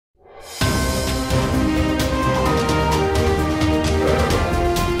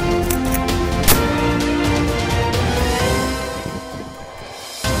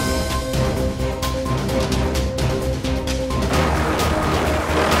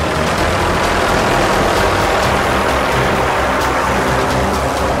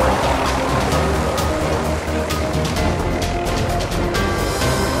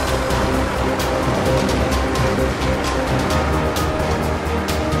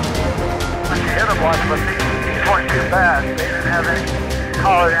was, but these weren't too bad. They didn't have any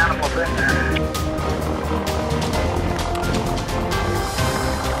collared animals in there.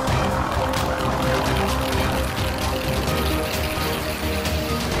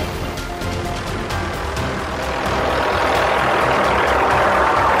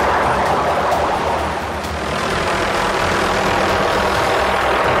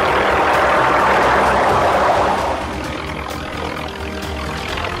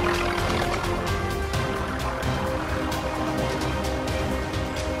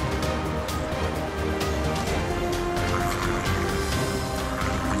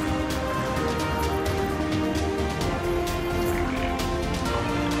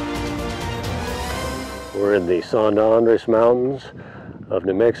 We're in the San Andres Mountains of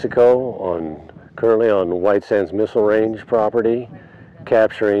New Mexico, currently on White Sands Missile Range property,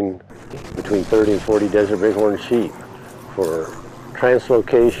 capturing between 30 and 40 desert bighorn sheep for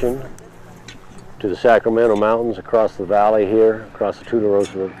translocation to the Sacramento Mountains across the valley here, across the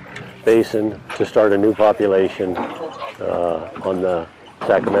Tularosa Basin, to start a new population on the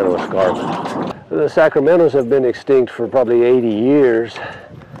Sacramento escarpment. The Sacramentos have been extinct for probably 80 years.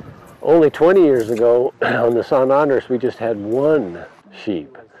 Only 20 years ago, on the San Andres, we just had one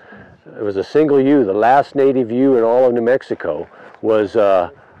sheep. It was a single ewe. The last native ewe in all of New Mexico was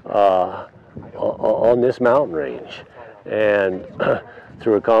on this mountain range. And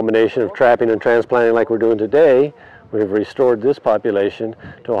through a combination of trapping and transplanting like we're doing today, we've restored this population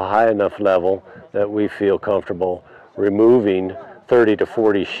to a high enough level that we feel comfortable removing 30 to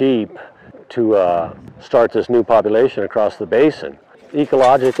 40 sheep to start this new population across the basin.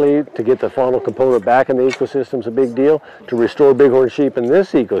 Ecologically, to get the faunal component back in the ecosystem is a big deal. To restore bighorn sheep in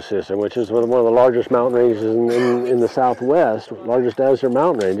this ecosystem, which is one of the largest mountain ranges in the Southwest, largest desert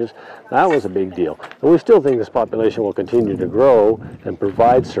mountain ranges, that was a big deal. And we still think this population will continue to grow and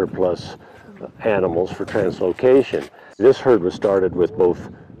provide surplus animals for translocation. This herd was started with both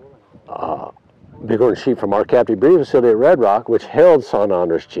bighorn sheep from our captive breeding facility at Red Rock, which held San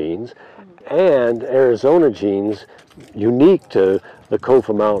Andres genes, and Arizona genes unique to the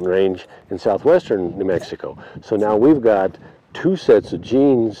Cofa mountain range in southwestern New Mexico. So now we've got two sets of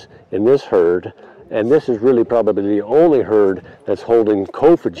genes in this herd, and this is really probably the only herd that's holding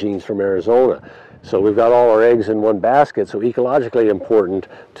Cofa genes from Arizona. So we've got all our eggs in one basket, so ecologically important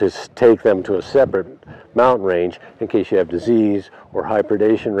to take them to a separate mountain range in case you have disease or high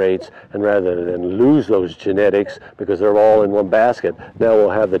predation rates, and rather than lose those genetics because they're all in one basket, now we'll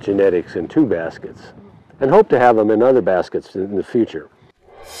have the genetics in two baskets and hope to have them in other baskets in the future.